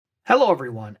Hello,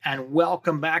 everyone, and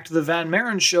welcome back to the Van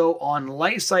Maren Show on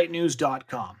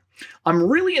LifeSiteNews.com. I'm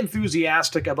really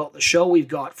enthusiastic about the show we've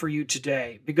got for you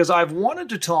today because I've wanted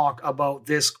to talk about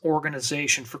this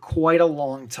organization for quite a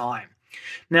long time.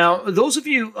 Now, those of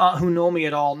you who know me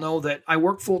at all know that I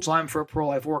work full time for a pro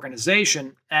life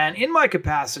organization, and in my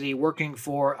capacity working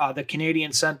for the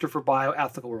Canadian Centre for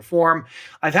Bioethical Reform,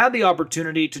 I've had the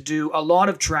opportunity to do a lot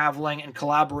of traveling and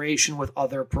collaboration with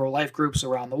other pro life groups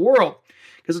around the world.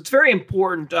 Because it's very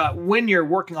important when you're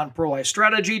working on pro-life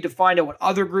strategy to find out what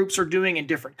other groups are doing in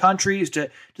different countries,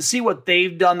 to see what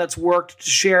they've done that's worked, to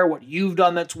share what you've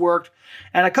done that's worked.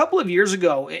 And a couple of years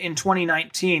ago, in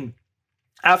 2019,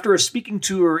 after a speaking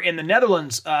tour in the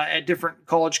Netherlands at different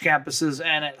college campuses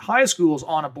and at high schools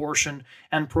on abortion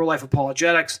and pro-life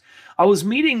apologetics, I was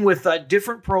meeting with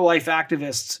different pro-life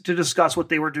activists to discuss what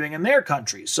they were doing in their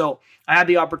countries. So I had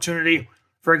the opportunity,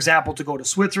 for example, to go to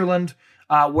Switzerland,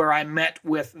 where I met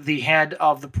with the head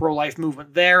of the pro-life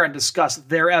movement there and discussed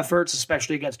their efforts,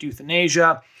 especially against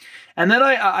euthanasia. And then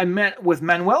I met with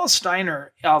Manuela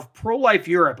Steiner of Pro-Life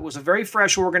Europe. It was a very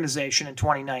fresh organization in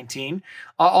 2019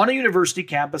 on a university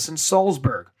campus in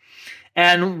Salzburg.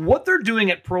 And what they're doing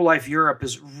at Pro-Life Europe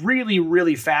is really,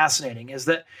 really fascinating, is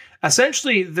that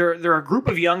essentially they're a group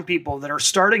of young people that are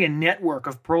starting a network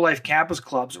of pro-life campus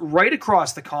clubs right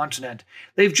across the continent.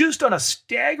 They've just done a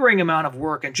staggering amount of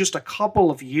work in just a couple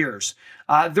of years.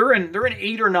 They're in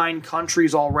 8 or 9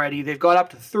 countries already. They've got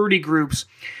up to 30 groups.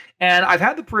 And I've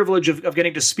had the privilege of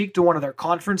getting to speak to one of their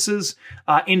conferences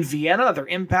in Vienna, their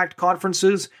impact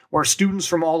conferences, where students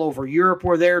from all over Europe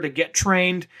were there to get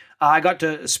trained. I got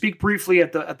to speak briefly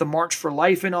at the March for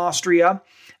Life in Austria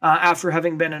after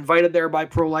having been invited there by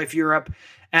Pro-Life Europe.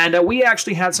 And we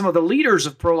actually had some of the leaders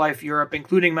of Pro-Life Europe,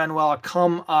 including Manuela,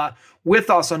 come with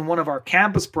us on one of our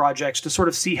campus projects to sort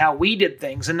of see how we did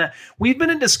things. And we've been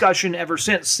in discussion ever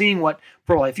since, seeing what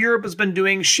Pro-Life Europe has been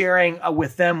doing, sharing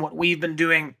with them what we've been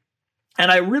doing. And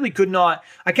I really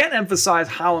I can't emphasize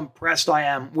how impressed I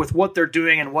am with what they're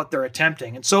doing and what they're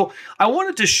attempting. And so I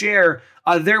wanted to share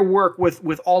their work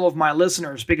with all of my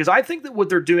listeners, because I think that what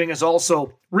they're doing is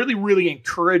also really, really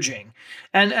encouraging.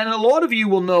 And a lot of you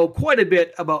will know quite a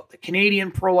bit about the Canadian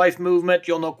pro-life movement.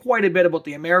 You'll know quite a bit about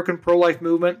the American pro-life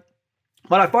movement.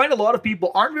 But I find a lot of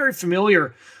people aren't very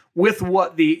familiar with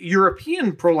what the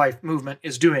European pro-life movement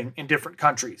is doing in different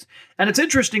countries. And it's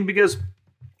interesting because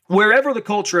wherever the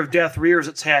culture of death rears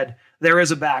its head, there is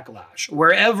a backlash.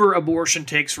 Wherever abortion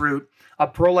takes root, a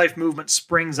pro-life movement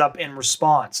springs up in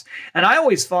response. And I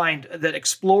always find that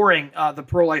exploring the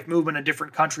pro-life movement in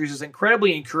different countries is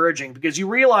incredibly encouraging, because you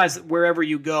realize that wherever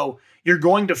you go, you're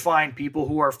going to find people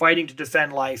who are fighting to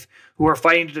defend life, who are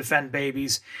fighting to defend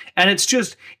babies. And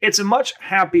it's a much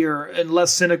happier and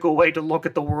less cynical way to look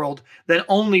at the world than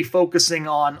only focusing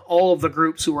on all of the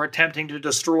groups who are attempting to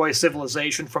destroy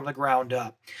civilization from the ground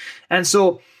up. And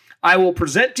so I will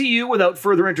present to you, without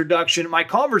further introduction, my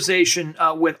conversation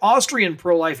with Austrian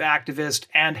pro-life activist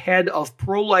and head of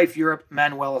Pro-Life Europe,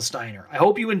 Manuela Steiner. I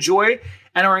hope you enjoy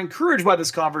and are encouraged by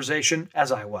this conversation,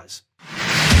 as I was.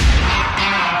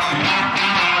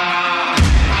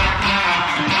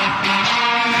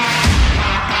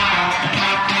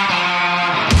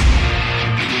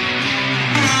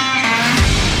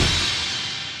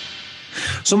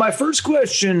 So my first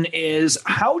question is,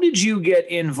 how did you get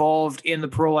involved in the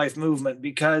pro-life movement?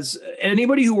 Because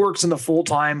anybody who works in the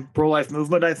full-time pro-life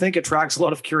movement, I think, attracts a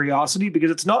lot of curiosity,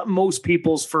 because it's not most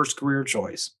people's first career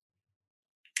choice.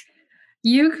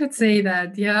 You could say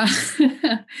that, yeah.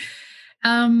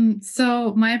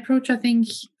 So my approach, I think,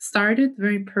 started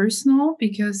very personal,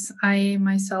 because I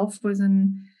myself was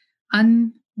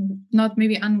not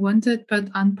maybe unwanted, but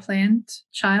unplanned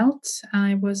child.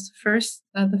 I was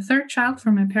the third child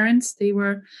from my parents. They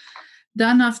were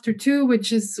done after 2,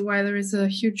 which is why there is a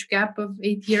huge gap of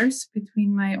 8 years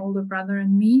between my older brother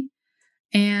and me.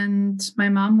 And my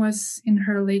mom was in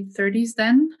her late 30s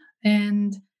then.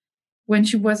 And when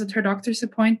she was at her doctor's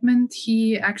appointment,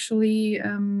 he actually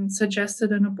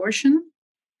suggested an abortion,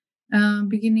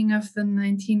 beginning of the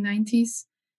 1990s.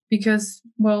 Because,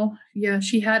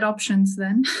 she had options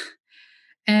then.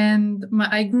 And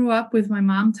I grew up with my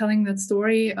mom telling that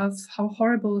story of how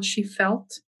horrible she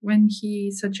felt when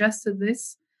he suggested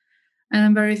this. And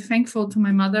I'm very thankful to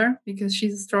my mother, because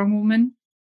she's a strong woman.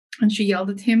 And she yelled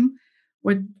at him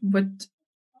what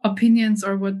opinions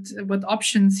or what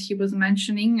options he was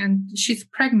mentioning. And she's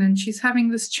pregnant. She's having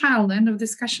this child. End of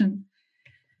discussion.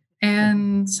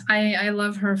 And I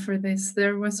love her for this.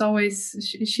 There was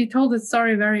always, she told the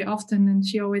story very often, and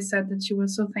she always said that she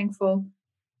was so thankful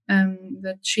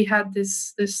that she had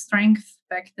this strength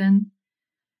back then.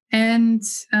 And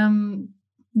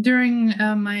during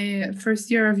my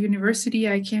first year of university,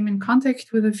 I came in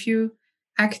contact with a few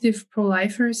active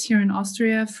pro-lifers here in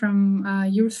Austria from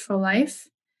Youth for Life.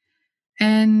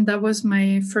 And that was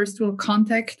my first real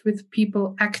contact with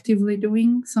people actively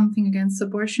doing something against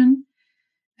abortion.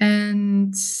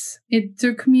 And it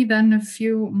took me then a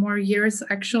few more years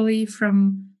actually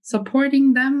from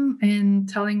supporting them and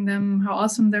telling them how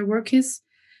awesome their work is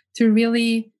to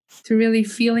really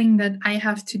feeling that I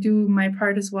have to do my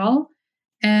part as well.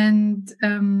 And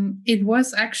it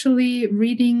was actually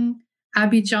reading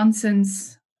Abby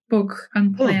Johnson's book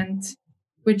Unplanned,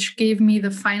 which gave me the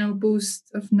final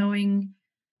boost of knowing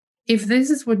if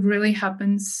this is what really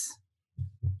happens,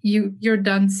 you're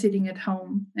done sitting at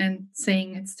home and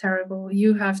saying it's terrible.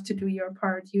 You have to do your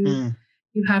part. You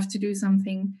have to do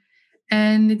something.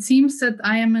 And it seems that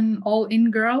I am an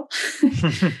all-in girl.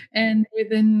 And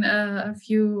within a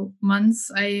few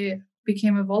months, I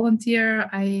became a volunteer.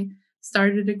 I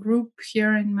started a group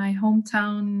here in my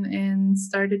hometown and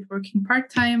started working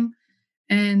part-time.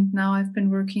 And now I've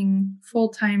been working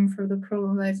full-time for the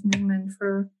pro-life movement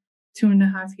for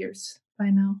 2.5 years by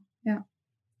now. Yeah.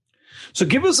 So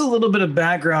give us a little bit of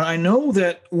background. I know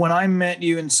that when I met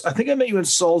you, I think I met you in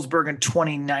Salzburg in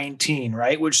 2019,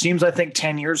 right? Which seems, I think,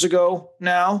 10 years ago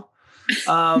now.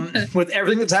 With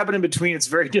everything that's happened in between, it's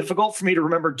very difficult for me to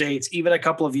remember dates, even a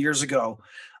couple of years ago.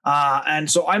 And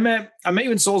so I met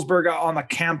you in Salzburg on the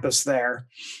campus there,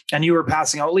 and you were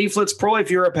passing out leaflets.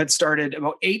 Pro-Life Europe had started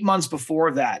about 8 months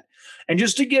before that. And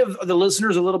just to give the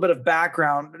listeners a little bit of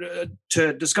background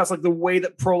to discuss like the way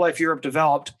that Pro-Life Europe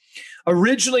developed.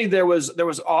 Originally, there was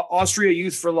Austria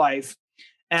Youth for Life,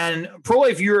 and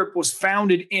Pro-Life Europe was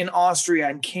founded in Austria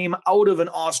and came out of an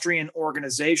Austrian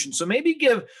organization. So maybe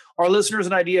give our listeners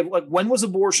an idea of like when was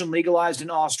abortion legalized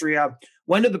in Austria?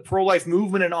 When did the pro-life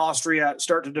movement in Austria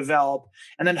start to develop?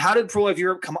 And then how did Pro-Life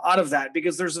Europe come out of that?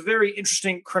 Because there's a very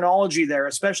interesting chronology there,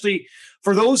 especially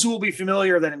for those who will be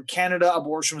familiar that in Canada,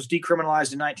 abortion was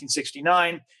decriminalized in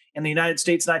 1969, in the United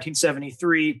States,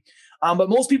 1973. But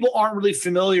most people aren't really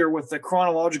familiar with the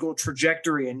chronological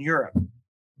trajectory in Europe.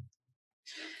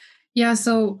 Yeah,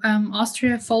 so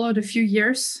Austria followed a few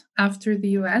years after the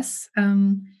US.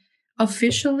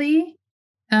 Officially,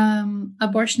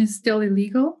 abortion is still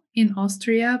illegal in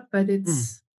Austria, but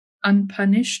it's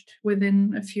unpunished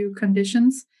within a few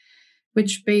conditions,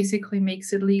 which basically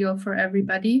makes it legal for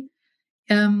everybody.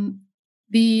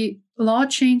 The law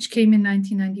change came in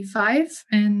 1995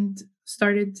 and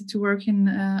started to work in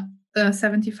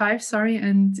 75,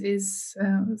 and is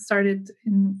started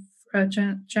in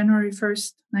January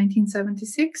 1st,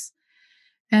 1976.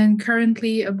 And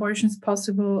currently abortion is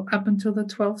possible up until the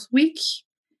 12th week,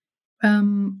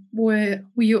 where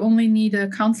you only need a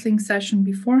counseling session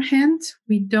beforehand.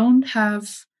 We don't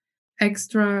have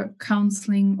extra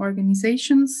counseling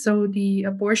organizations, so the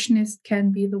abortionist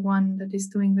can be the one that is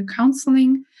doing the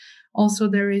counseling. Also,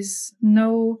 there is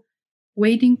no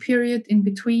waiting period in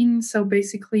between. So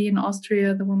basically in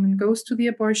Austria, the woman goes to the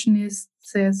abortionist,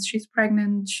 says she's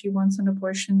pregnant, she wants an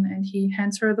abortion, and he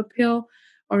hands her the pill,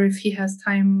 or if he has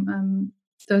time,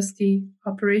 does the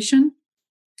operation.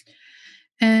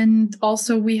 And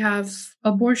also we have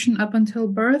abortion up until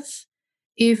birth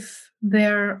if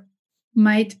there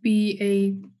might be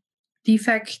a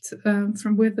defect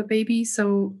with the baby,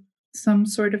 so some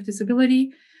sort of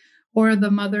disability, or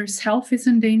the mother's health is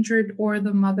endangered, or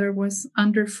the mother was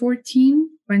under 14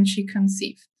 when she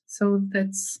conceived. So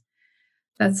that's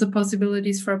the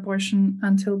possibilities for abortion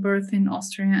until birth in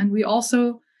Austria. And we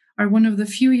also are one of the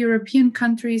few European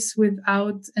countries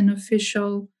without an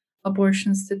official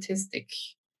abortion statistic.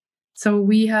 So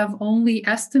we have only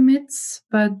estimates,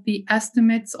 but the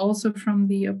estimates also from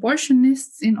the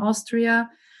abortionists in Austria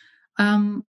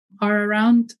are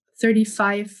around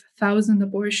 35,000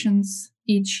 abortions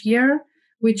each year,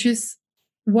 which is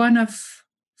one of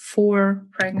 4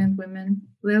 pregnant women,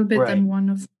 a little bit than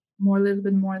a little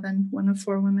bit more than one of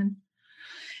 4 women.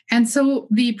 And so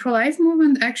the pro-life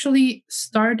movement actually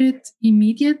started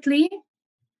immediately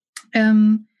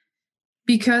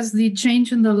because the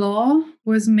change in the law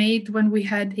was made when we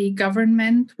had a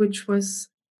government which was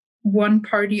one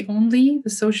party only, the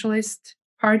Socialist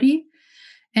Party.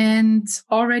 And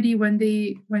already when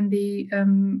they made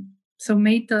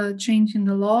the change in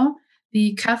the law,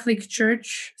 the Catholic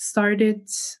Church started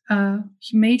a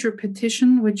major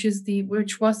petition, which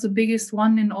was the biggest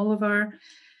one in all of our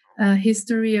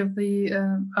history of the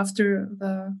after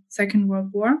the Second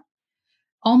World War.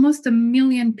 Almost 1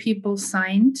 million people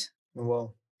signed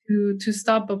to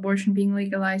stop abortion being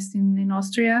legalized in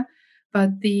Austria,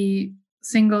 but the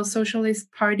single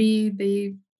Socialist Party,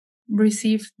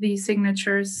 received the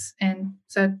signatures and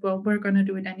said, well, we're going to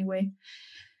do it anyway.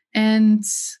 And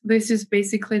this is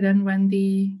basically then when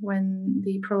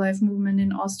the pro-life movement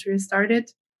in Austria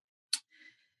started.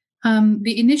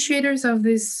 The initiators of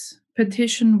this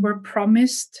petition were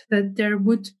promised that there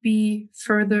would be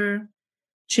further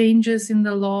changes in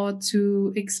the law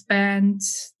to expand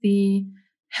the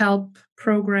help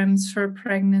programs for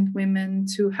pregnant women,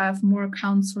 to have more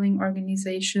counseling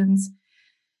organizations.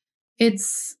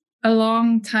 It's a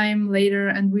long time later,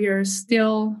 and we are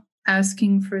still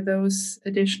asking for those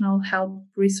additional help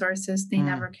resources. They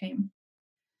never came.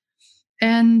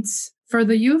 And for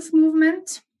the youth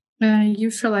movement,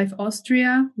 Youth for Life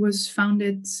Austria was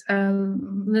founded a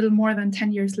little more than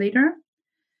 10 years later.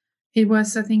 It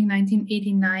was, I think,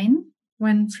 1989,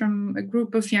 when from a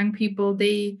group of young people,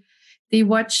 they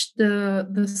watched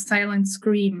the silent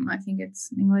scream, I think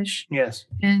it's in English. Yes.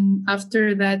 And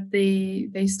after that,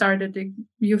 they started the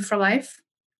Youth for Life.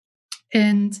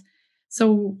 And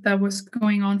so that was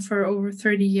going on for over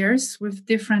 30 years with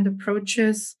different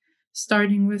approaches,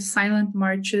 starting with silent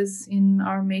marches in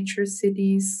our major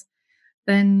cities,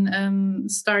 then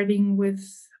starting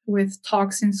with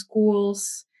talks in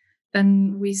schools.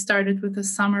 Then we started with a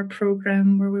summer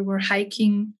program where we were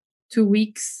hiking 2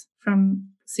 weeks from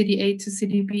city A to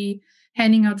city B,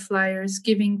 handing out flyers,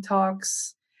 giving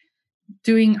talks,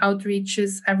 doing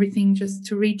outreaches, everything just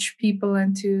to reach people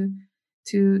and to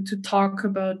talk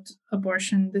about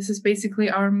abortion. This is basically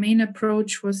our main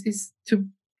approach is to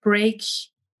break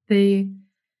the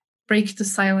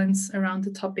silence around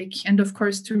the topic, and of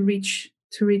course to reach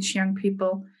young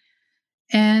people.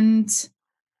 And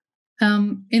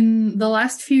in the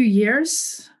last few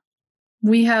years,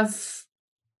 we have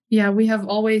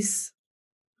always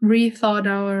rethought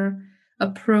our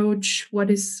approach. What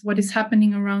is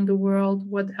happening around the world?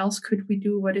 What else could we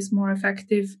do? What is more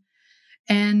effective?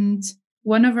 And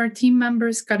one of our team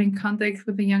members got in contact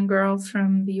with a young girl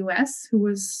from the US who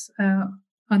was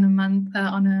on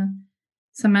a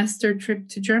semester trip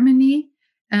to Germany,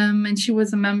 and she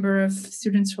was a member of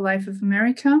Students for Life of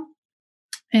America.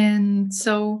 And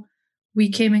so we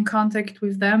came in contact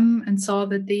with them and saw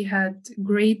that they had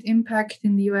great impact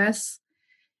in the US,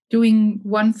 doing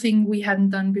one thing we hadn't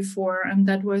done before, and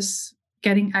that was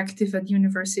getting active at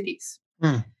universities.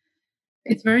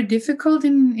 It's very difficult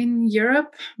in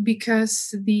Europe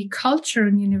because the culture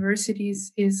in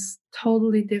universities is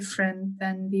totally different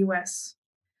than the US.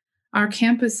 Our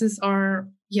campuses are,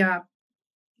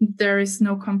 there is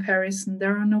no comparison.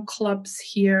 There are no clubs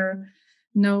here,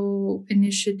 no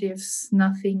initiatives,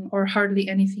 nothing, or hardly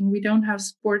anything. We don't have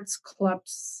sports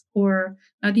clubs, or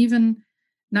not even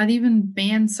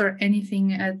bands or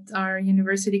anything at our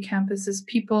university campuses.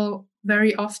 People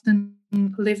very often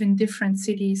live in different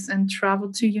cities and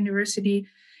travel to university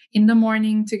in the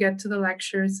morning to get to the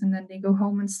lectures, and then they go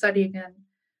home and study again.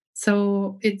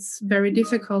 So it's very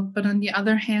difficult. But on the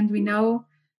other hand, we know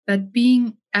that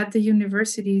being at the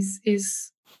universities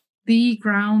is the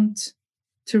ground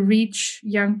to reach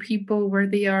young people where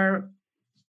they are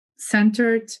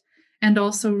centered, and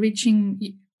also reaching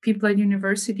people at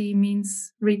university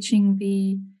means reaching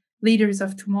the leaders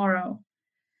of tomorrow.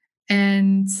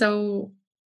 And so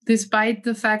despite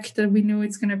the fact that we knew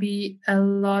it's going to be a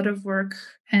lot of work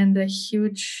and a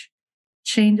huge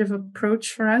change of approach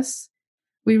for us,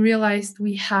 we realized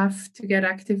we have to get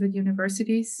active at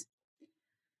universities.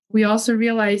 We also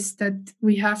realized that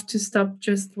we have to stop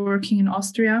just working in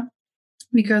Austria,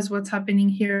 because what's happening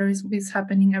here is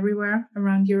happening everywhere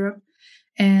around Europe.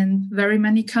 And very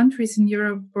many countries in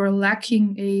Europe were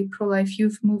lacking a pro-life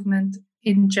youth movement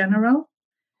in general.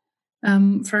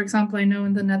 For example, I know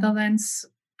in the Netherlands,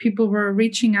 people were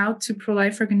reaching out to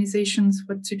pro-life organizations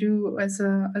what to do as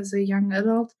a young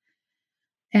adult.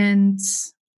 And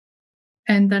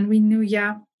then we knew,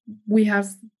 we have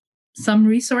some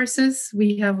resources,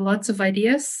 we have lots of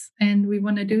ideas, and we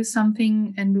want to do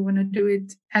something, and we want to do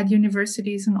it at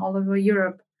universities in all over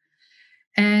Europe.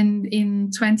 And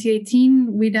in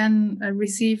 2018, we then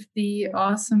received the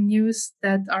awesome news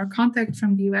that our contact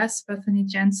from the US, Bethany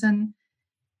Jensen,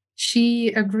 she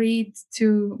agreed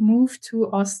to move to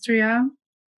Austria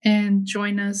and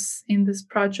join us in this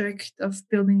project of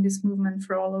building this movement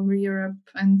for all over Europe.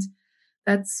 And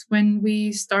that's when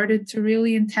we started to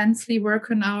really intensely work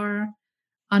on our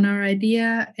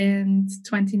idea. And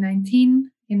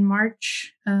 2019, in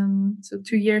March, so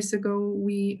 2 years ago,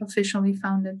 we officially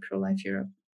founded Pro-Life Europe.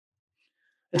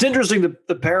 It's interesting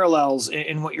the parallels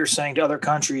in what you're saying to other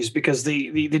countries, because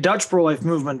the Dutch pro-life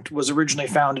movement was originally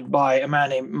founded by a man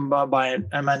named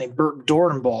Bert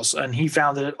Doornbos, and he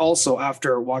founded it also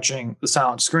after watching The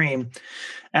Silent Scream.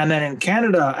 And then in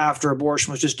Canada, after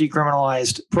abortion was just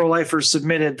decriminalized, pro-lifers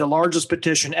submitted the largest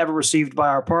petition ever received by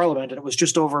our parliament, and it was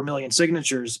just over 1 million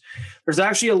signatures. There's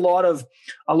actually a lot of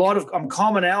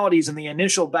commonalities in the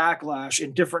initial backlash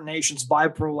in different nations by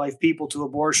pro-life people to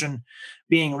abortion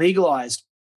being legalized.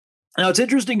 Now, it's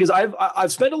interesting because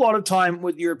I've spent a lot of time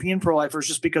with European pro-lifers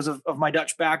just because of my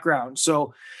Dutch background.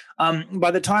 So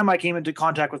by the time I came into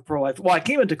contact with pro-life, I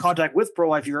came into contact with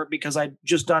Pro-Life Europe because I'd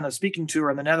just done a speaking tour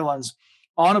in the Netherlands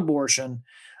on abortion.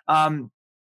 And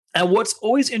what's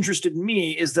always interested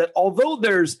me is that although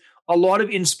there's a lot of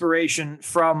inspiration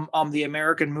from the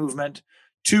American movement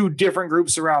to different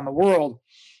groups around the world,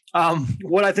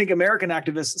 what I think American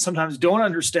activists sometimes don't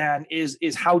understand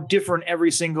is how different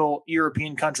every single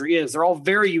European country is. They're all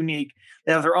very unique.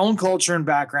 They have their own culture and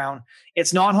background.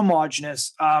 It's not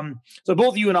homogenous. So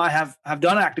both you and I have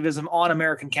done activism on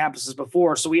American campuses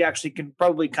before, so we actually can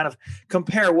probably kind of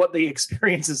compare what the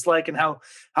experience is like and how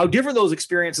different those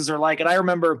experiences are like. And I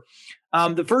remember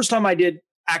the first time I did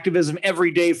activism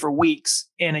every day for weeks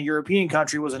in a European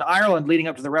country was in Ireland leading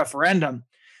up to the referendum.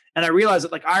 And I realized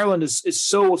that like Ireland is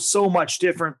so much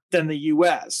different than the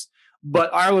US,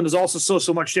 but Ireland is also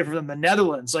so much different than the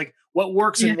Netherlands. Like what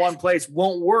works in one place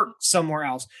won't work somewhere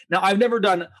else. Now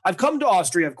I've come to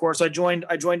Austria, of course. I joined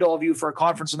all of you for a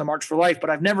conference in the March for Life, but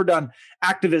I've never done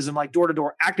activism, like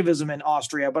door-to-door activism in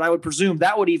Austria. But I would presume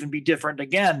that would even be different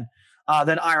again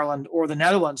than Ireland or the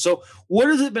Netherlands. So what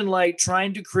has it been like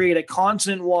trying to create a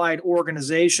continent-wide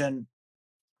organization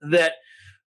that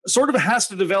sort of has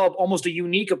to develop almost a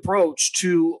unique approach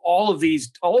to all of these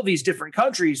different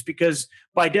countries, because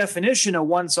by definition, a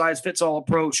one-size-fits-all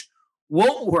approach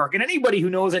won't work. And anybody who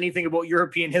knows anything about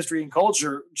European history and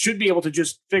culture should be able to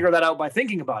just figure that out by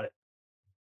thinking about it.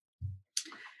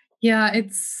 Yeah,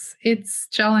 it's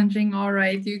challenging. All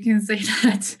right, you can say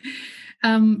that.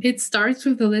 It starts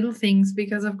with the little things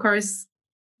because, of course,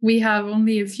 we have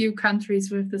only a few countries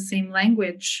with the same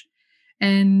language.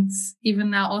 And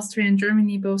even now, Austria and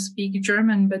Germany both speak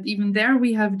German, but even there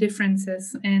we have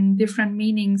differences and different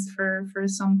meanings for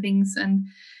some things.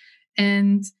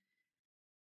 And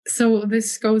so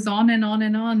this goes on and on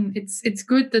and on. It's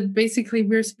good that basically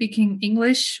we're speaking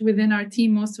English within our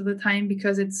team most of the time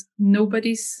because it's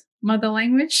nobody's mother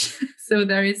language. So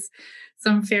there is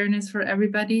some fairness for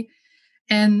everybody.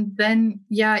 And then,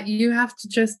 you have to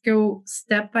just go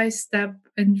step by step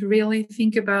and really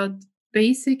think about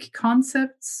basic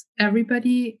concepts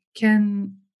everybody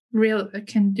can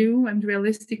do and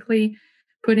realistically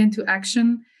put into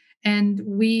action. And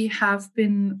we have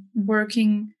been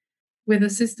working with a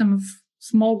system of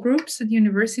small groups at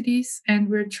universities, and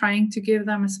we're trying to give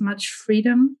them as much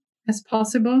freedom as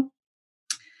possible.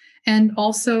 And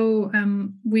also,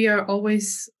 we are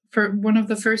always, for one of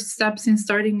the first steps in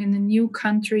starting in a new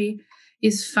country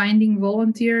is finding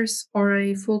volunteers or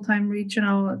a full-time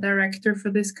regional director for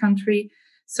this country.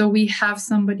 So we have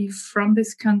somebody from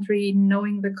this country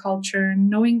knowing the culture,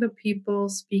 knowing the people,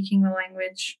 speaking the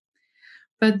language.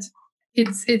 But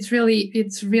it's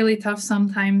really tough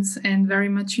sometimes and very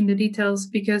much in the details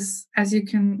because, as you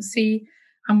can see,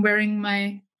 I'm wearing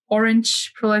my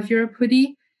orange Pro-Life Europe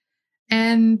hoodie,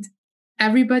 and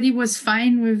everybody was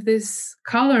fine with this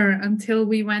color until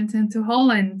we went into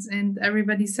Holland, and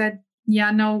everybody said,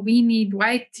 yeah, no, we need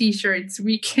white t-shirts.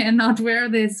 We cannot wear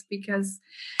this because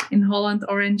in Holland,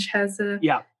 orange has a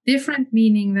different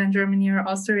meaning than Germany or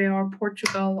Austria or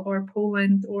Portugal or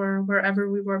Poland or wherever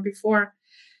we were before.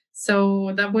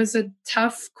 So that was a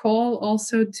tough call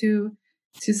also to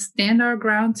stand our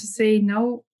ground, to say,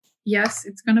 no, yes,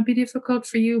 it's going to be difficult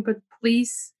for you, but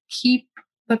please keep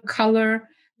the color.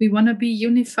 We want to be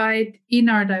unified in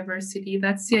our diversity.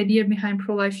 That's the idea behind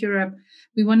Pro-Life Europe.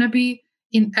 We want to be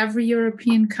in every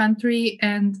European country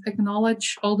and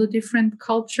acknowledge all the different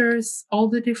cultures, all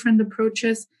the different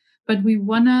approaches, but we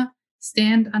want to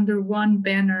stand under one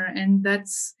banner. And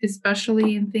that's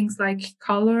especially in things like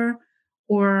color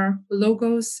or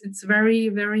logos. It's very,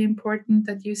 very important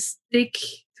that you stick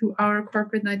to our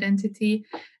corporate identity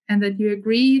and that you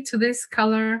agree to this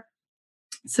color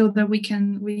so that we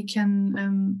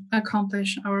can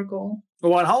accomplish our goal.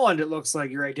 Well, in Holland, it looks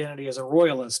like your identity is a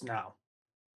royalist now.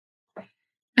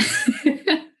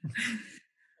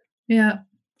 Yeah.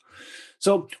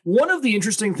 So one of the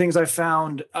interesting things I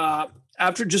found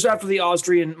after the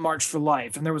Austrian March for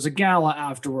Life, and there was a gala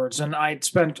afterwards, and I'd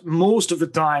spent most of the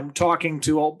time talking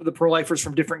to all the pro-lifers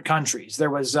from different countries. There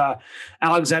was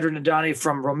Alexandra Nadani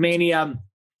from Romania.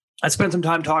 I spent some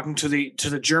time talking to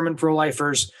the German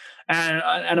pro-lifers,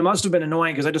 and it must have been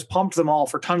annoying because I just pumped them all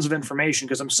for tons of information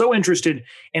because I'm so interested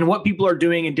in what people are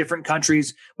doing in different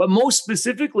countries, but most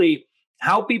specifically,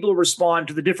 how people respond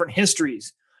to the different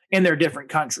histories in their different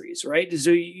countries, right?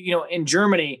 So, in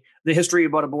Germany, the history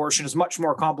about abortion is much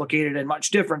more complicated and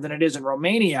much different than it is in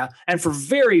Romania, and for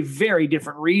very, very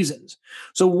different reasons.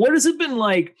 So what has it been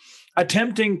like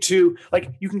attempting to,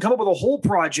 like, you can come up with a whole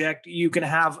project, you can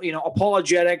have,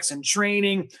 apologetics and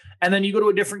training, and then you go to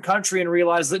a different country and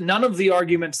realize that none of the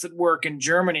arguments that work in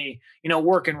Germany,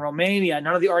 work in Romania.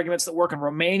 None of the arguments that work in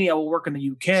Romania will work in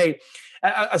the UK.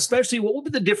 Especially, what would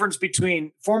be the difference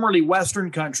between formerly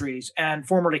Western countries and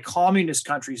formerly communist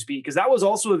countries be? Because that was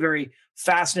also a very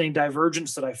fascinating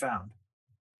divergence that I found.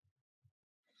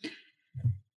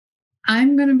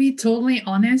 I'm going to be totally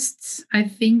honest. I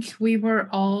think we were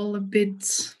all a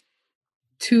bit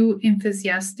too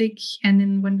enthusiastic. And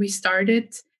then when we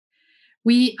started,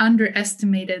 we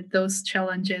underestimated those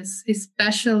challenges,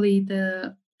 especially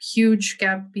the huge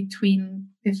gap between,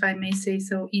 if I may say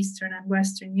so, Eastern and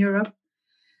Western Europe.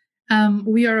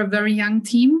 We are a very young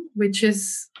team, which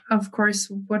is, of course,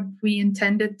 what we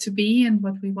intended to be and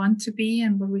what we want to be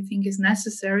and what we think is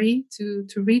necessary to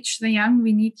reach the young.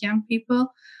 We need young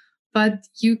people. But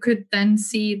you could then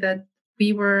see that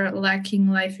we were lacking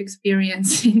life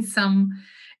experience in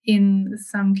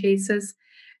some cases.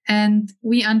 And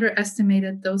we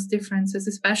underestimated those differences,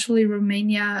 especially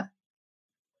Romania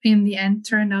in the end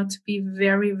turned out to be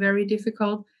very, very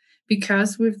difficult.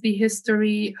 Because with the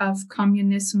history of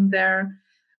communism there,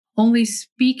 only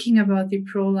speaking about the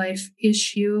pro-life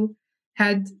issue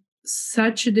had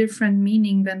such a different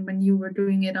meaning than when you were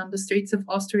doing it on the streets of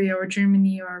Austria or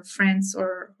Germany or France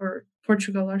or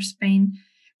Portugal or Spain.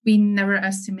 We never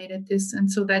estimated this. And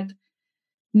so that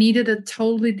needed a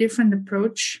totally different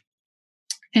approach.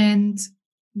 And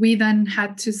we then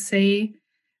had to say,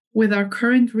 with our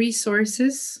current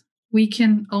resources, we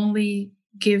can only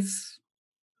give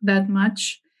that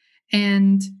much,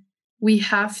 and we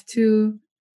have to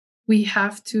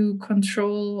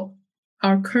control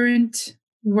our current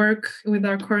work with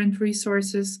our current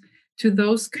resources to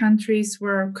those countries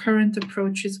where our current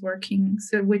approach is working.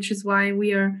 So, which is why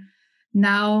we are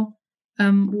now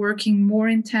working more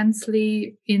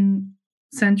intensely in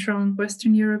Central and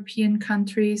Western European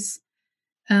countries,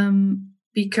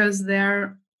 because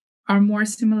there are more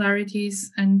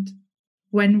similarities, and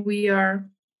when we are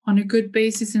on a good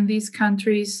basis in these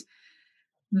countries,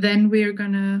 then we are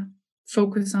going to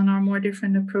focus on our more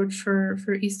different approach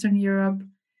for Eastern Europe.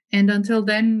 And until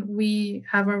then, we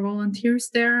have our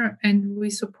volunteers there and we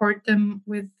support them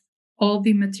with all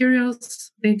the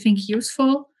materials they think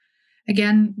useful.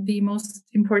 Again, the most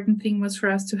important thing was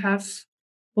for us to have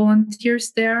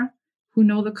volunteers there who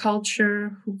know the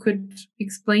culture, who could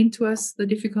explain to us the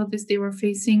difficulties they were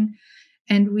facing.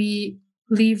 And we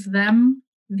leave them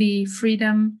the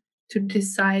freedom to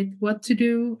decide what to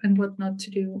do and what not to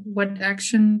do, what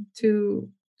action to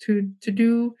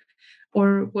do,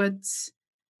 or what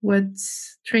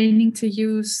training to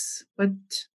use, what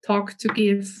talk to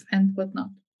give, and what not.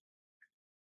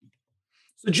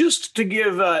 So just to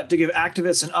give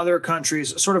activists in other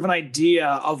countries sort of an idea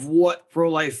of what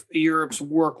Pro-Life Europe's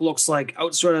work looks like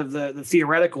outside of the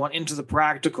theoretical and into the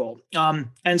practical,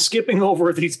 and skipping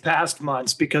over these past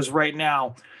months, because right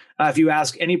now, if you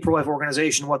ask any pro-life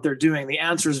organization what they're doing, the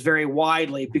answer is very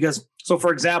widely. Because, so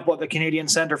for example, at the Canadian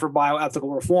Centre for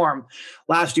Bioethical Reform,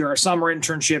 last year, our summer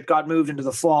internship got moved into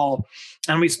the fall,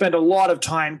 and we spent a lot of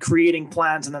time creating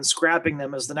plans and then scrapping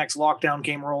them as the next lockdown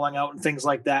came rolling out and things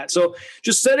like that. So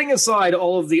just setting aside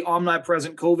all of the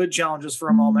omnipresent COVID challenges for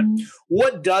a moment,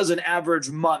 what does an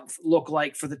average month look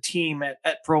like for the team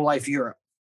at Pro-Life Europe?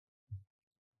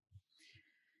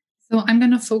 So I'm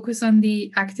going to focus on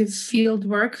the active field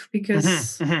work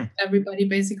because everybody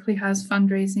basically has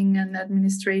fundraising and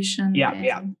administration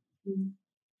and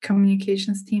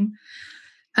communications team.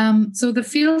 So the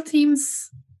field team's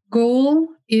goal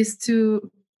is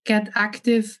to get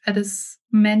active at as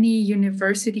many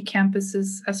university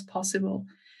campuses as possible.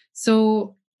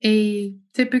 So a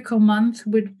typical month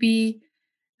would be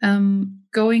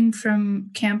going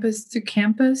from campus to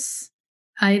campus,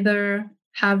 either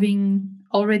having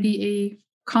already a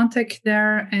contact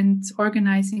there and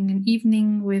organizing an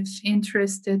evening with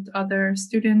interested other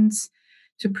students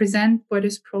to present what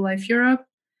is Pro-Life Europe,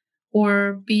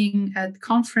 or being at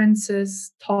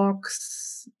conferences,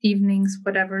 talks, evenings,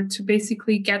 whatever, to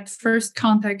basically get first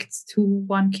contacts to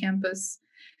one campus.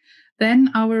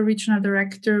 Then our regional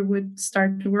director would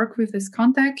start to work with this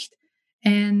contact,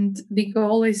 and the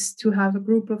goal is to have a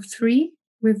group of 3.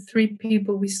 With 3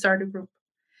 people, we start a group.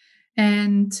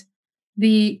 And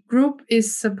the group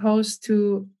is supposed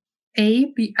to A,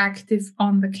 be active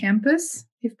on the campus,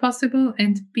 if possible,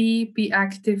 and B, be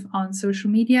active on social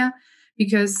media,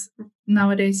 because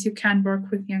nowadays you can't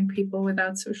work with young people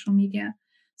without social media.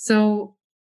 So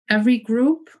every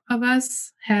group of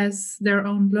us has their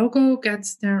own logo,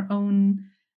 gets their own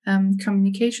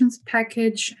communications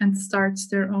package, and starts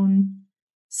their own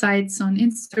sites on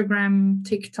Instagram,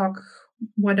 TikTok,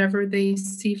 whatever they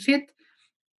see fit.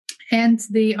 And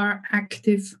they are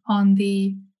active on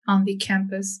the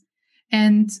campus.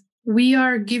 And we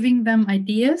are giving them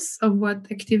ideas of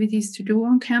what activities to do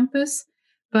on campus,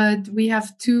 but we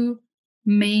have two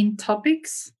main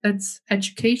topics: that's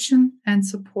education and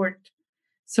support.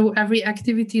 So every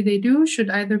activity they do should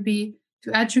either be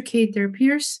to educate their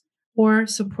peers or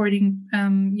supporting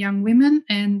young women.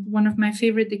 And one of my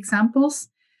favorite examples,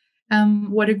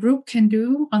 what a group can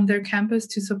do on their campus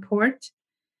to support.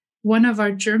 One of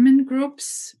our German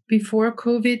groups before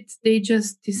COVID, they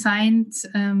just designed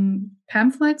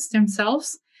pamphlets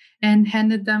themselves and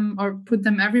handed them or put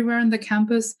them everywhere on the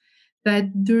campus,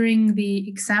 that during the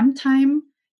exam time,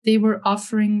 they were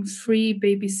offering free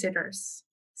babysitters.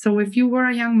 So if you were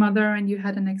a young mother and you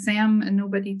had an exam and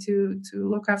nobody to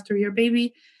look after your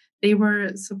baby, they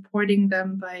were supporting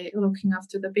them by looking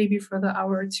after the baby for the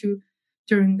hour or two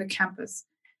during the campus.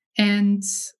 And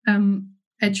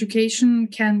education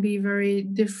can be very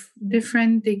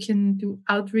different. They can do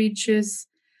outreaches,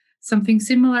 something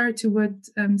similar to what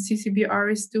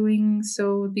CCBR is doing.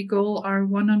 So the goal are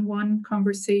one-on-one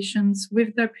conversations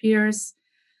with their peers,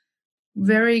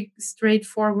 very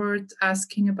straightforward,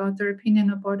 asking about their opinion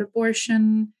about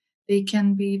abortion. They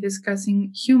can be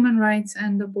discussing human rights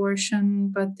and abortion,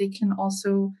 but they can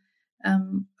also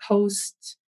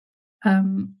host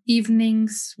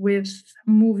evenings with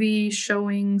movie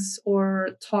showings or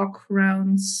talk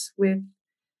rounds with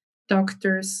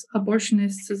doctors,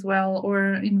 abortionists as well,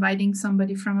 or inviting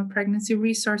somebody from a pregnancy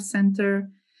resource center.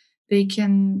 They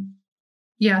can,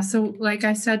 so like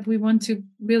I said, we want to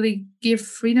really give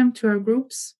freedom to our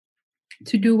groups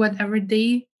to do whatever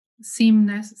they seem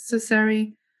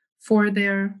necessary for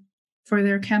their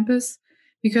campus,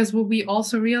 because what we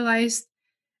also realized,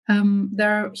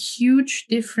 there are huge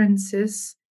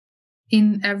differences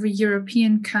in every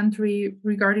European country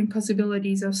regarding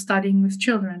possibilities of studying with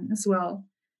children as well.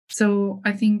 So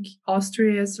I think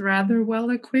Austria is rather well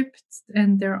equipped,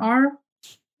 and there are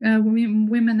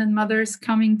women and mothers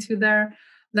coming to their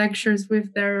lectures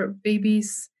with their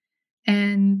babies.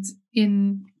 And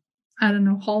in, I don't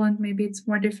know, Holland, maybe it's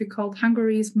more difficult.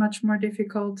 Hungary is much more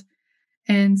difficult.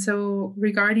 And so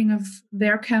regarding of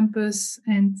their campus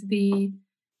and the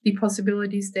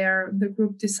possibilities there, the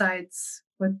group decides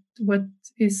what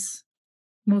is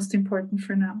most important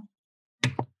for now.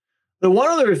 The one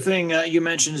other thing you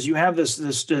mentioned is you have this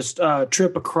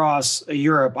trip across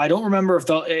Europe. I don't remember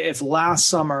if last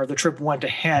summer the trip went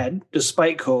ahead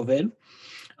despite COVID.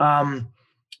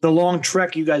 The long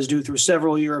trek you guys do through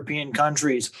several European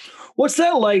countries. What's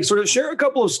that like? Sort of share a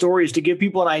couple of stories to give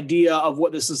people an idea of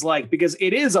what this is like, because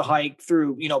it is a hike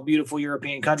through, beautiful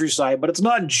European countryside, but it's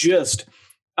not just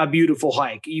a beautiful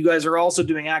hike. You guys are also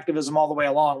doing activism all the way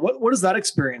along. What is that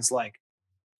experience like?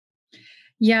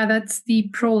 Yeah, that's the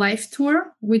Pro-Life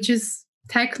Tour, which is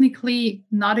technically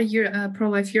not a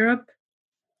Pro-Life Europe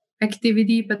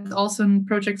activity, but also a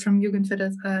project from Jugend für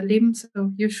das Leben,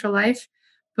 so Youth for Life.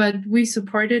 But we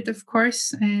support it, of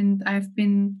course, and I've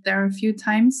been there a few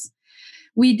times.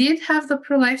 We did have the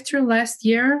Pro-Life Tour last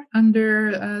year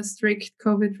under strict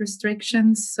COVID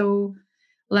restrictions. So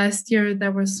last year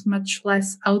there was much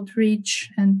less outreach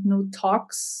and no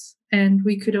talks, and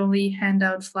we could only hand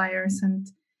out flyers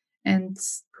and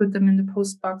put them in the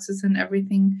post boxes and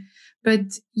everything.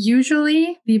 But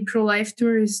usually the Pro-Life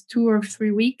Tour is 2 or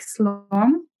 3 weeks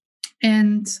long.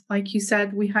 And like you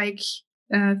said, we hike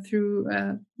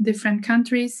through different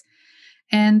countries.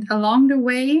 And along the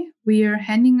way, we are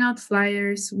handing out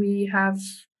flyers. We have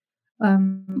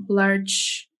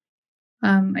large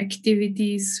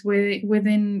activities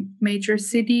within major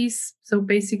cities. So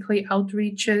basically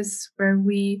outreaches where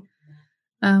we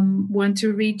want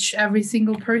to reach every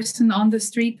single person on the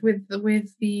street with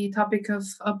the topic of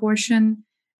abortion.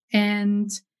 And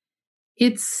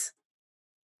it's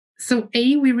so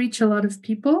we reach a lot of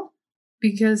people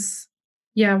because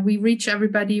we reach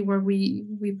everybody where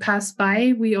we pass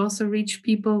by. We also reach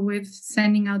people with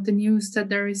sending out the news that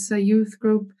there is a youth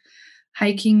group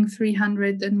hiking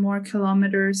 300 and more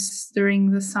kilometers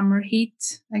during the summer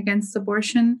heat against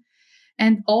abortion.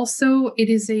 And also it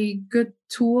is a good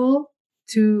tool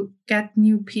to get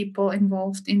new people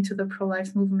involved into the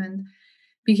pro-life movement,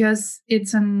 because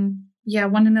it's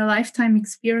one in a lifetime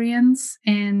experience,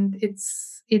 and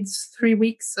it's 3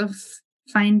 weeks of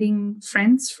finding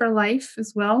friends for life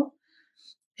as well.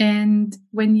 And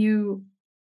when you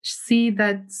see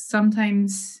that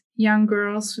sometimes young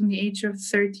girls from the age of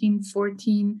 13,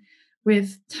 14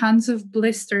 with tons of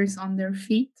blisters on their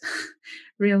feet,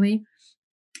 really.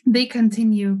 They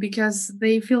continue because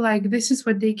they feel like this is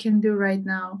what they can do right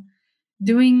now.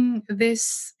 Doing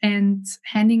this and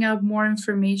handing out more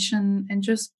information and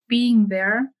just being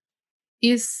there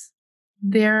is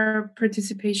their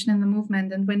participation in the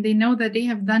movement. And when they know that they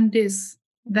have done this,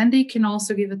 then they can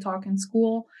also give a talk in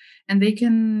school, and they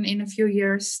can, in a few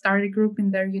years, start a group in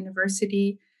their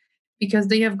university because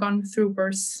they have gone through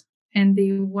worse and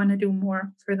they want to do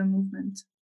more for the movement.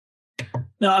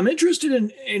 Now, I'm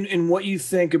interested in what you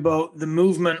think about the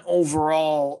movement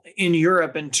overall in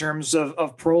Europe in terms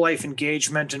of pro-life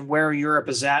engagement and where Europe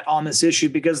is at on this issue,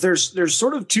 because there's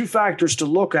sort of two factors to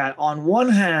look at. On one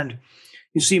hand,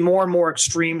 you see more and more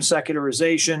extreme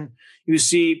secularization. You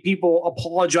see people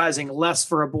apologizing less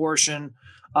for abortion,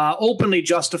 openly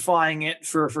justifying it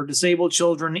for disabled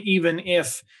children, even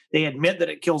if they admit that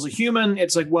it kills a human.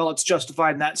 It's like, well, it's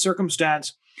justified in that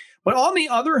circumstance. But on the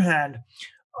other hand,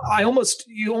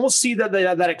 you almost see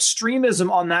that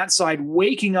extremism on that side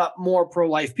waking up more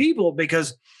pro-life people,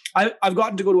 because I've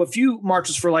gotten to go to a few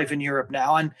marches for life in Europe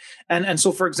now, and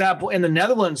so, for example, in the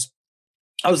Netherlands,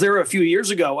 I was there a few years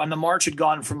ago, and the march had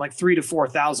gone from like 3,000 to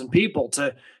 4,000 people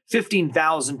to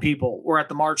 15,000 people were at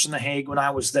the march in The Hague when I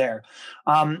was there.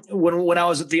 When I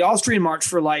was at the Austrian March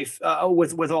for Life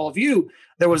with all of you,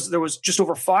 there was just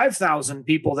over 5,000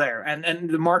 people there, and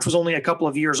the march was only a couple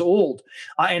of years old.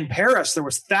 In Paris, there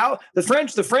was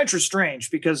the French are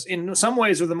strange because in some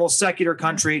ways they're the most secular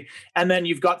country, and then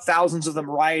you've got thousands of them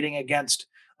rioting against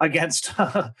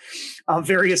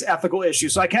various ethical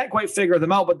issues. So I can't quite figure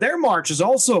them out, but their march is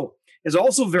also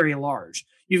very large.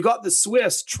 You've got the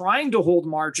Swiss trying to hold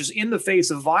marches in the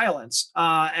face of violence,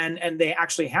 and they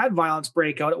actually had violence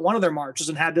break out at one of their marches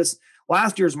and had this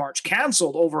last year's march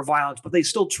canceled over violence, but they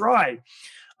still tried.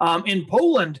 In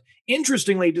Poland,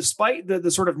 interestingly, despite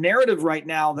the sort of narrative right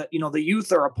now that the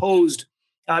youth are opposed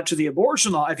to the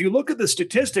abortion law, if you look at the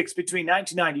statistics between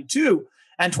 1992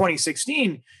 and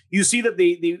 2016, you see that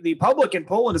the public in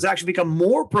Poland has actually become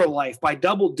more pro-life by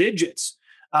double digits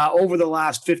over the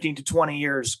last 15 to 20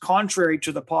 years, contrary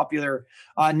to the popular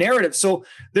narrative. So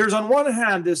there's, on one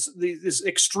hand, this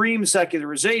extreme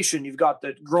secularization. You've got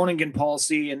the Groningen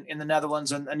policy in the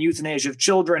Netherlands and euthanasia of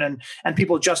children and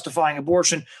people justifying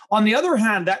abortion. On the other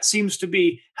hand, that seems to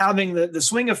be having the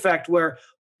swing effect where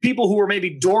people who are maybe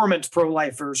dormant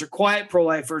pro-lifers or quiet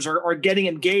pro-lifers are getting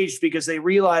engaged because they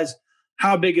realize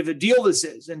how big of a deal this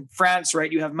is. In France,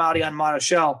 right, you have Marianne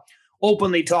Maréchal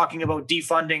openly talking about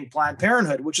defunding Planned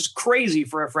Parenthood, which is crazy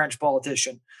for a French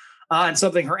politician, and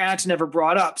something her aunt never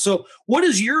brought up. So what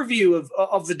is your view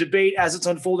of the debate as it's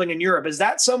unfolding in Europe? Is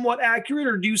that somewhat accurate,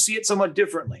 or do you see it somewhat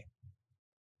differently?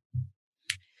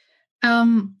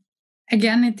 Again,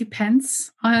 it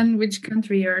depends on which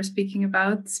country you're speaking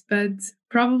about, but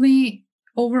probably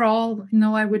overall,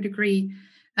 no, I would agree.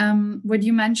 What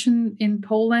you mentioned in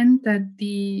Poland, that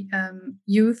the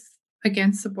youth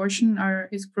against abortion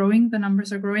is growing, the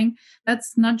numbers are growing.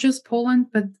 That's not just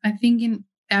Poland, but I think in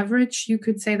average, you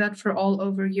could say that for all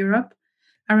over Europe.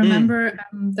 I remember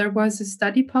there was a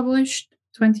study published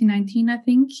 2019, I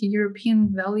think, European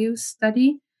Values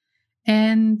Study.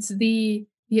 And the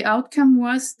outcome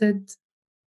was that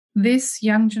this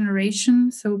young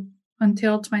generation, so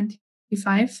until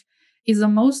 25, is the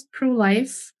most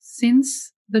pro-life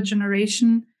since the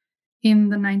generation in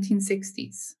the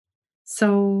 1960s.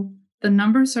 So the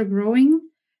numbers are growing,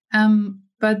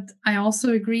 but I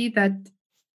also agree that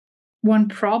one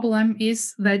problem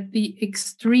is that the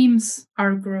extremes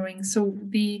are growing. So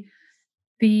the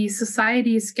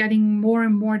society is getting more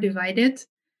and more divided,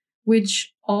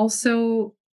 which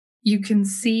also you can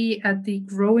see at the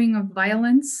growing of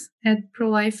violence at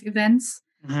pro-life events.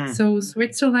 Mm-hmm. So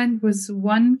Switzerland was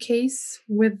one case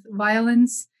with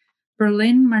violence.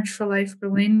 Berlin, March for Life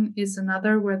Berlin, is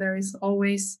another where there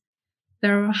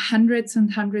are hundreds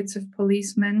and hundreds of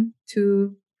policemen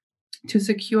to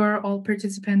secure all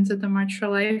participants at the March for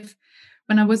Life.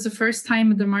 When I was the first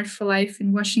time at the March for Life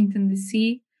in Washington,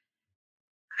 D.C.,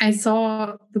 I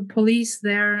saw the police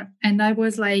there and I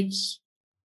was like,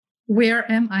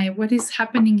 where am I? What is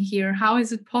happening here? How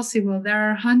is it possible? There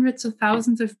are hundreds of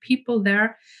thousands of people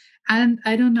there and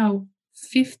I don't know,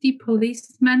 50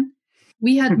 policemen.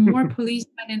 We had more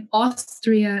policemen in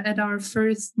Austria at our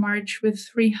first march with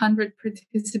 300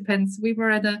 participants. We were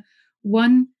at a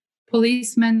 1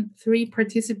 policeman, 3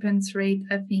 participants rate,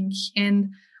 I think.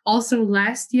 And also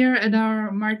last year at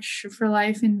our March for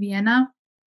Life in Vienna,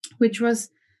 which was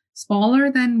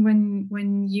smaller than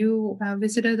when you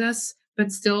visited us,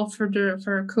 but still for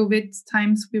COVID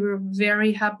times, we were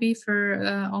very happy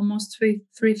for almost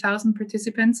 3,000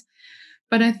 participants.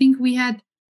 But I think we had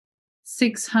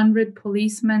 600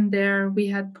 policemen there. We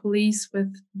had police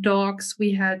with dogs.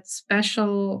 We had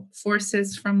special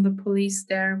forces from the police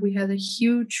there. We had a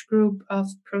huge group of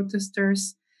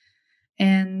protesters,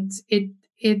 and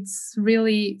it's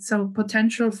really so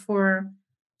potential for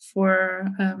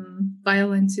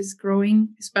violence is growing,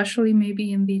 especially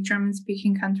maybe in the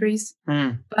German-speaking countries.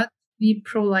 But the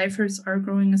pro-lifers are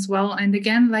growing as well. And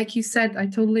again, like you said, I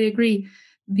totally agree.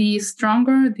 The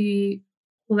stronger the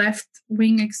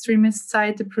left-wing extremist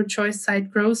side, the pro-choice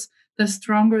side grows, the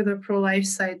stronger the pro-life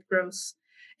side grows.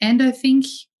 And I think,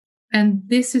 and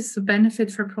this is the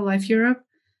benefit for Pro-Life Europe,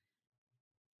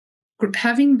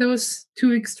 having those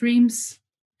two extremist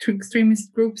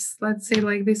groups, let's say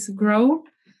like this, grow,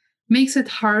 makes it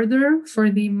harder for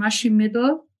the mushy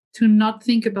middle to not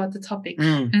think about the topic.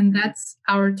 And that's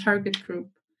our target group.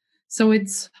 So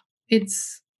it's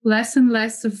less and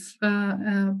less of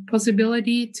a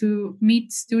possibility to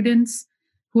meet students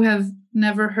who have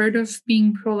never heard of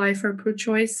being pro-life or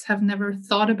pro-choice, have never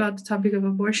thought about the topic of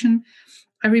abortion.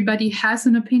 Everybody has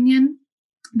an opinion.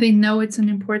 They know it's an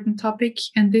important topic,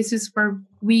 and this is where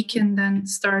we can then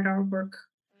start our work.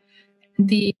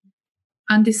 The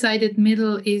undecided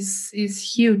middle is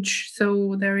huge,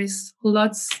 so there is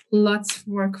lots of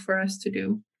work for us to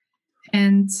do.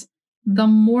 And the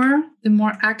more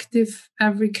active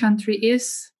every country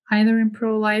is, either in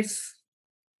pro-life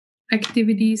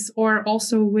activities or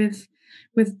also with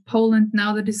Poland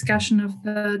now, the discussion of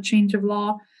the change of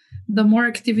law, the more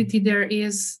activity there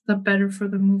is, the better for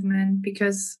the movement,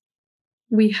 because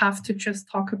we have to just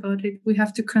talk about it. We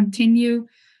have to continue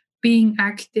being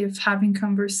active, having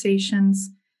conversations,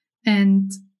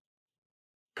 and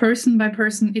person by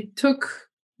person. It took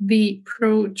the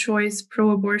pro-choice,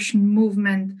 pro-abortion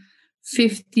movement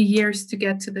 50 years to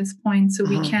get to this point, so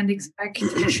we can't expect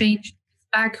to change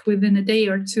back within a day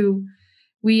or two.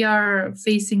 We are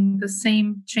facing the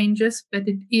same changes, but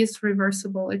it is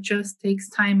reversible. It just takes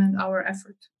time and our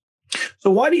effort. So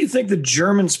why do you think the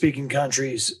German-speaking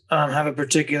countries have a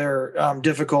particular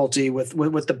difficulty with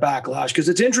the backlash? Because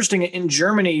it's interesting, in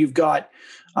Germany, you've got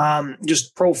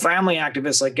just pro-family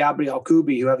activists like Gabriel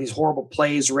Kubi, who have these horrible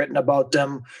plays written about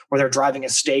them where they're driving a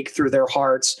stake through their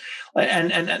hearts.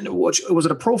 And was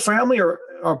it a pro-family or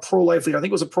a pro-life leader? I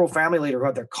think it was a pro-family leader who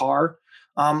had their car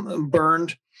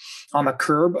burned on the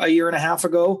curb a year and a half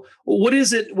ago. What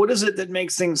is it that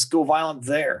makes things go violent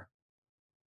there?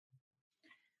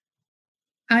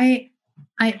 I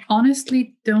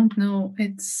honestly don't know.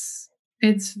 It's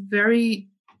very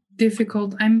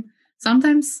difficult. I'm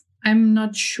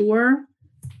not sure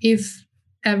if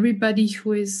everybody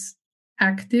who is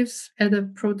active at a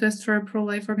protest for a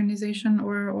pro-life organization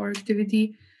or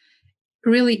activity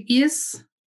really is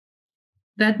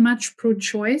that much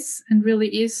pro-choice and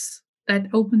really is that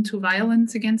open to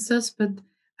violence against us. But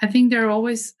I think there are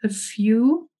always a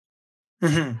few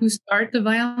who start the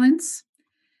violence.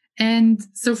 And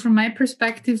so from my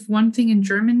perspective, one thing in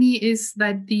Germany is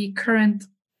that the current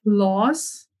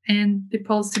laws and the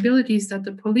possibilities that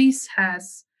the police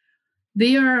has,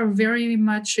 they are very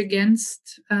much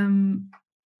against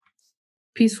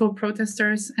peaceful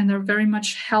protesters and are very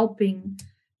much helping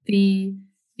the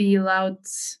loud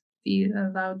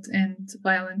and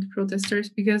violent protesters.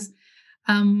 Because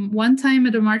one time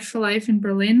at a March for Life in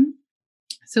Berlin,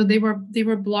 so they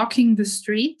were blocking the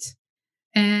street,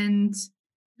 and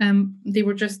they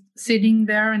were just sitting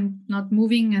there and not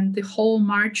moving, and the whole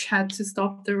march had to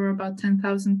stop. There were about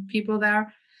 10,000 people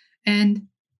there, and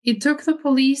it took the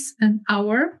police an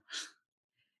hour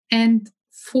and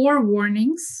 4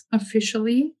 warnings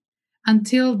officially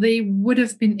until they would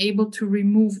have been able to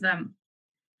remove them.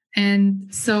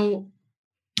 And so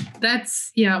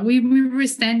that's, we were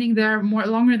standing there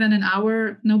longer than an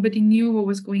hour. Nobody knew what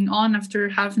was going on. After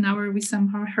half an hour, we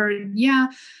somehow heard,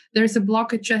 there's a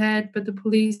blockage ahead, but the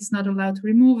police is not allowed to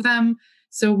remove them.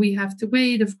 So we have to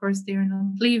wait. Of course, they are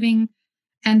not leaving.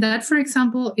 And that, for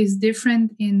example, is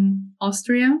different in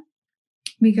Austria,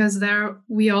 because there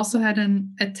we also had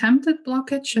an attempted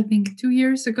blockage, I think 2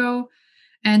 years ago.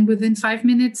 And within 5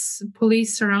 minutes,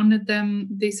 police surrounded them.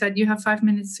 They said, you have 5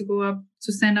 minutes to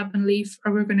stand up and leave,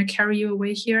 or we're going to carry you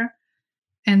away here.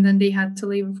 And then they had to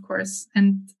leave, of course.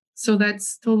 And so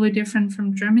that's totally different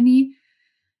from Germany.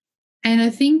 And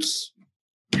I think,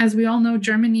 as we all know,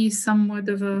 Germany is somewhat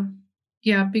of a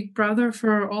big brother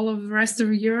for all of the rest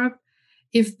of Europe.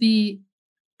 If the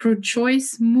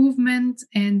pro-choice movement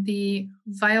and the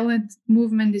violent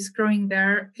movement is growing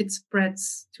there, it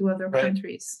spreads to other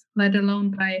countries, let alone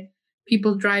by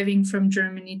people driving from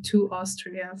Germany to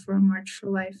Austria for a March for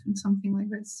Life and something like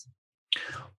this.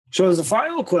 So, as a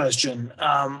final question,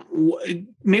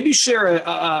 maybe share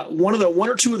one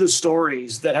or two of the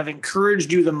stories that have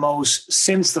encouraged you the most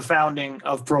since the founding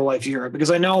of Pro-Life Europe.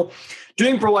 Because I know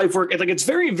doing pro-life work, it's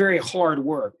very, very hard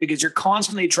work because you're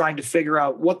constantly trying to figure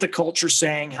out what the culture's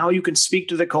saying, how you can speak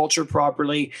to the culture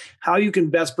properly, how you can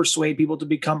best persuade people to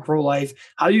become pro-life,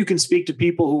 how you can speak to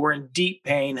people who are in deep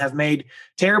pain, have made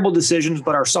terrible decisions,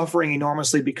 but are suffering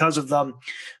enormously because of them.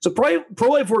 So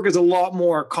pro-life work is a lot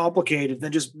more complicated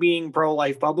than just being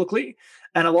pro-life publicly.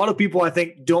 And a lot of people, I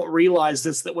think, don't realize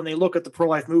this, that when they look at the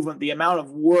pro-life movement, the amount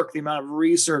of work, the amount of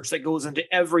research that goes into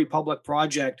every public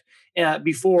project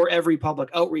before every public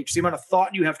outreach, the amount of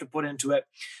thought you have to put into it.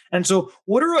 And so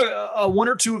what are one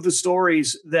or two of the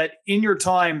stories that in your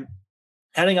time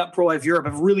heading up Pro-Life Europe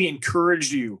have really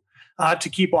encouraged you to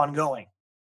keep on going?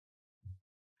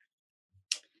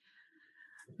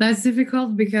 That's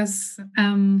difficult because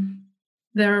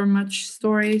there are much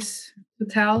stories to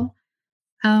tell.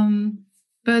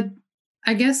 But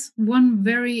I guess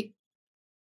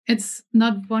it's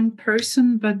not one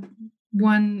person, but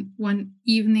one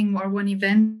evening or one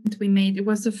event we made. It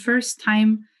was the first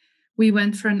time we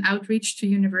went for an outreach to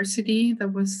university.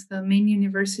 That was the main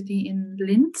university in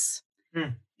Linz.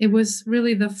 It was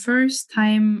really the first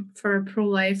time for a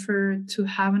pro-lifer to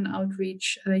have an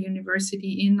outreach at a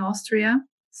university in Austria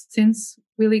since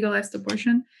we legalized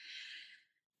abortion.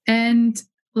 And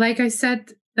like I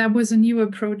said, that was a new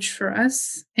approach for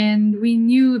us. And we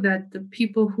knew that the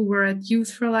people who were at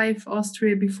Youth for Life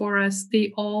Austria before us,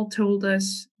 they all told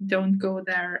us, don't go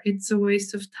there. It's a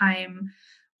waste of time.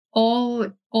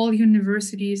 All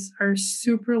universities are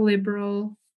super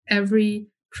liberal. Every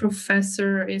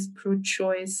professor is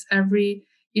pro-choice. Every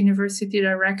university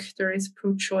director is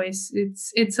pro-choice.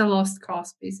 It's a lost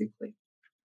cause, basically.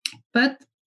 But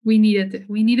we needed it.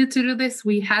 We needed to do this.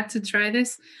 We had to try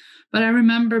this. But I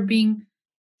remember being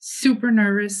super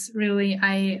nervous, really.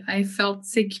 I felt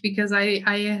sick because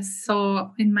I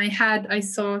saw in my head, I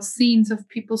saw scenes of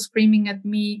people screaming at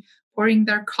me, pouring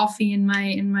their coffee in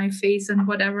my face and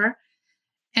whatever.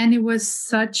 And it was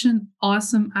such an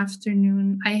awesome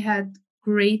afternoon. I had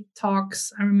great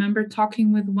talks. I remember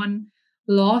talking with one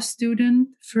law student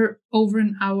for over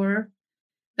an hour,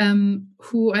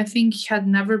 who I think had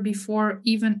never before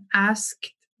even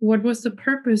asked what was the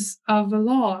purpose of a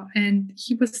law, and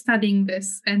he was studying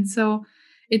this. And so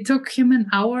it took him an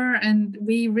hour, and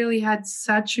we really had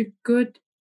such a good,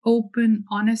 open,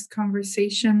 honest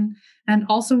conversation. And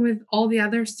also with all the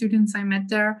other students I met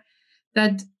there,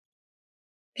 that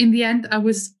in the end, I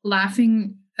was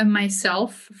laughing at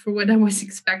myself for what I was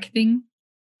expecting.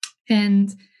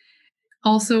 And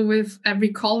also with every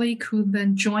colleague who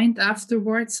then joined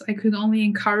afterwards, I could only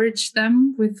encourage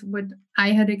them with what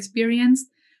I had experienced,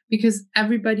 because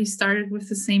everybody started with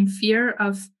the same fear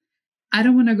of, I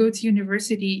don't want to go to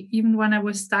university. Even when I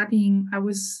was studying, I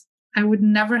would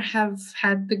never have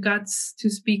had the guts to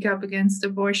speak up against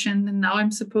abortion. And now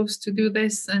I'm supposed to do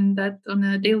this and that on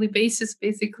a daily basis.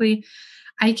 Basically,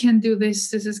 I can't do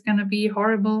this. This is going to be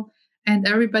horrible. And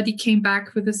everybody came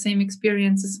back with the same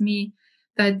experience as me,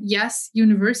 that yes,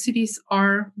 universities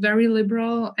are very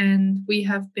liberal and we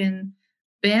have been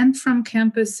banned from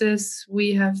campuses.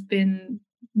 We have been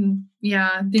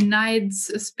denied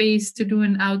a space to do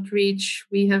an outreach.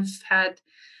 We have had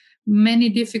many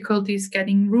difficulties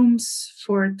getting rooms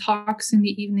for talks in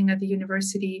the evening at the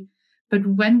university. But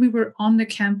when we were on the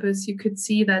campus, you could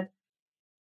see that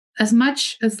as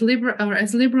much as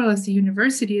liberal as the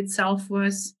university itself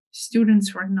was,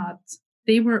 students were not.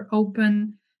 They were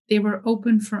open. They were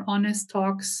open for honest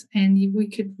talks, and we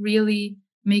could really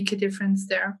make a difference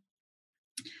there.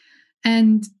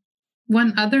 And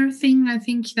one other thing I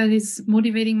think that is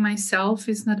motivating myself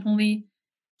is not only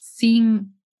seeing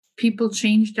people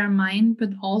change their mind, but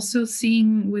also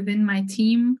seeing within my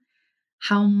team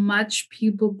how much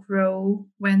people grow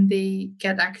when they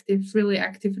get really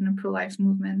active in the pro-life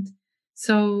movement.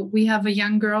 So we have a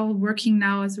young girl working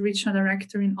now as a regional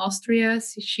director in Austria.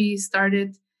 She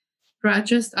started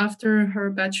just after her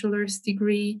bachelor's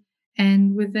degree,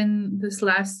 and within this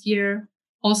last year,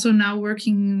 also now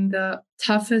working in the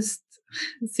toughest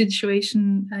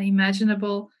situation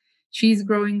imaginable. She's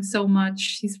growing so much.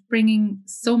 She's bringing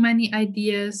so many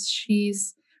ideas.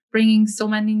 She's bringing so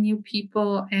many new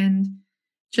people, and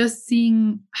just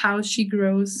seeing how she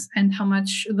grows and how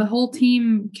much the whole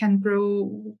team can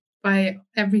grow by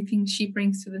everything she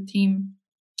brings to the team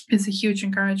is a huge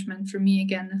encouragement for me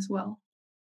again as well.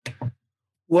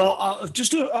 Well,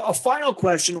 just a final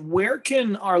question. Where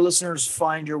can our listeners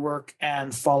find your work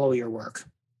and follow your work?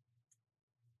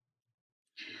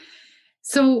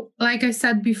 So, like I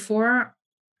said before,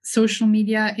 social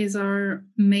media is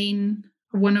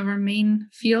one of our main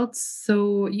fields.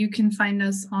 So you can find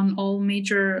us on all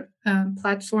major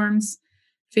platforms: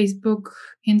 Facebook,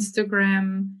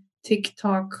 Instagram,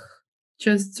 TikTok.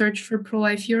 Just search for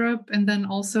Pro-Life Europe, and then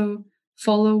also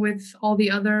follow with all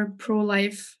the other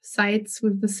pro-life sites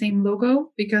with the same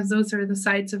logo, because those are the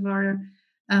sites of our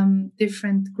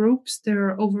different groups. There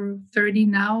are over 30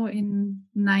 now in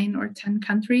 9 or 10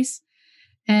 countries.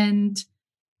 And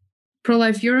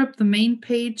Pro-Life Europe, the main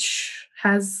page,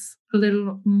 has a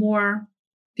little more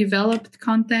developed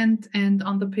content. And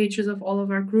on the pages of all of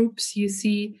our groups, you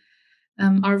see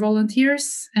our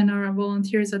volunteers and our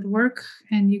volunteers at work.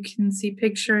 And you can see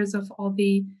pictures of all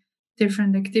the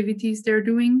different activities they're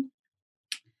doing.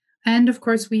 And of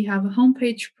course, we have a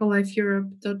homepage,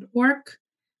 prolifeeurope.org,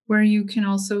 where you can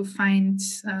also find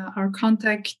our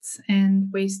contacts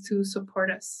and ways to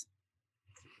support us.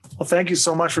 Well, thank you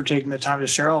so much for taking the time to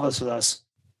share all this with us.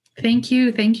 Thank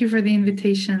you. Thank you for the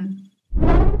invitation.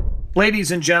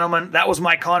 Ladies and gentlemen, that was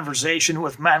my conversation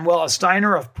with Manuela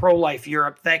Steiner of Pro-Life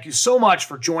Europe. Thank you so much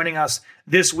for joining us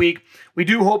this week. We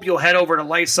do hope you'll head over to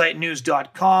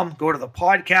LifeSiteNews.com, go to the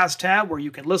podcast tab where you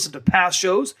can listen to past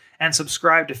shows and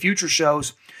subscribe to future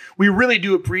shows. We really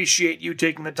do appreciate you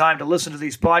taking the time to listen to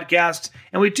these podcasts,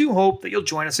 and we do hope that you'll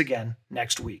join us again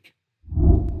next week.